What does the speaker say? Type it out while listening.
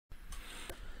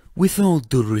With all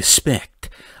due respect,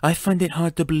 I find it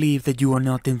hard to believe that you are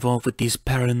not involved with these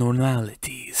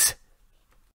paranormalities.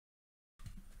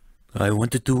 I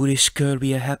wanted to wish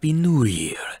Kirby a Happy New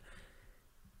Year.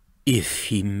 If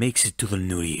he makes it to the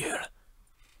New Year.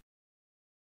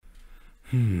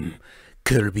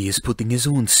 Kirby is putting his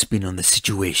own spin on the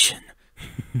situation.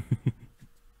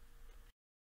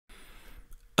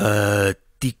 The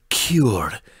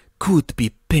cure could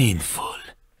be painful.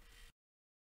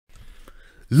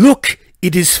 Look,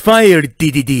 it is Fire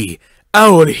DDD,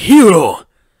 our hero!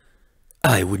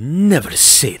 I would never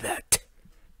say that.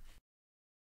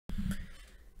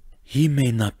 He may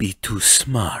not be too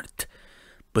smart,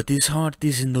 but his heart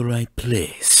is in the right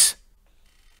place.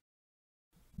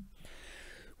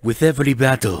 With every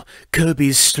battle,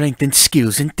 Kirby's strength and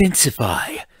skills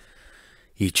intensify.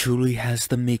 He truly has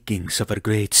the makings of a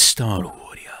great Star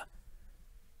Warrior.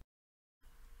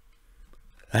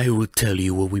 I will tell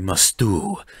you what we must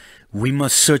do. We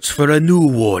must search for a new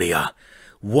warrior.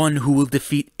 One who will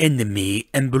defeat enemy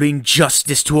and bring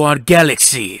justice to our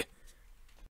galaxy.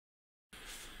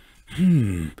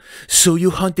 So you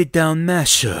hunted down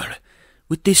Masher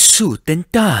with this suit and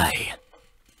tie.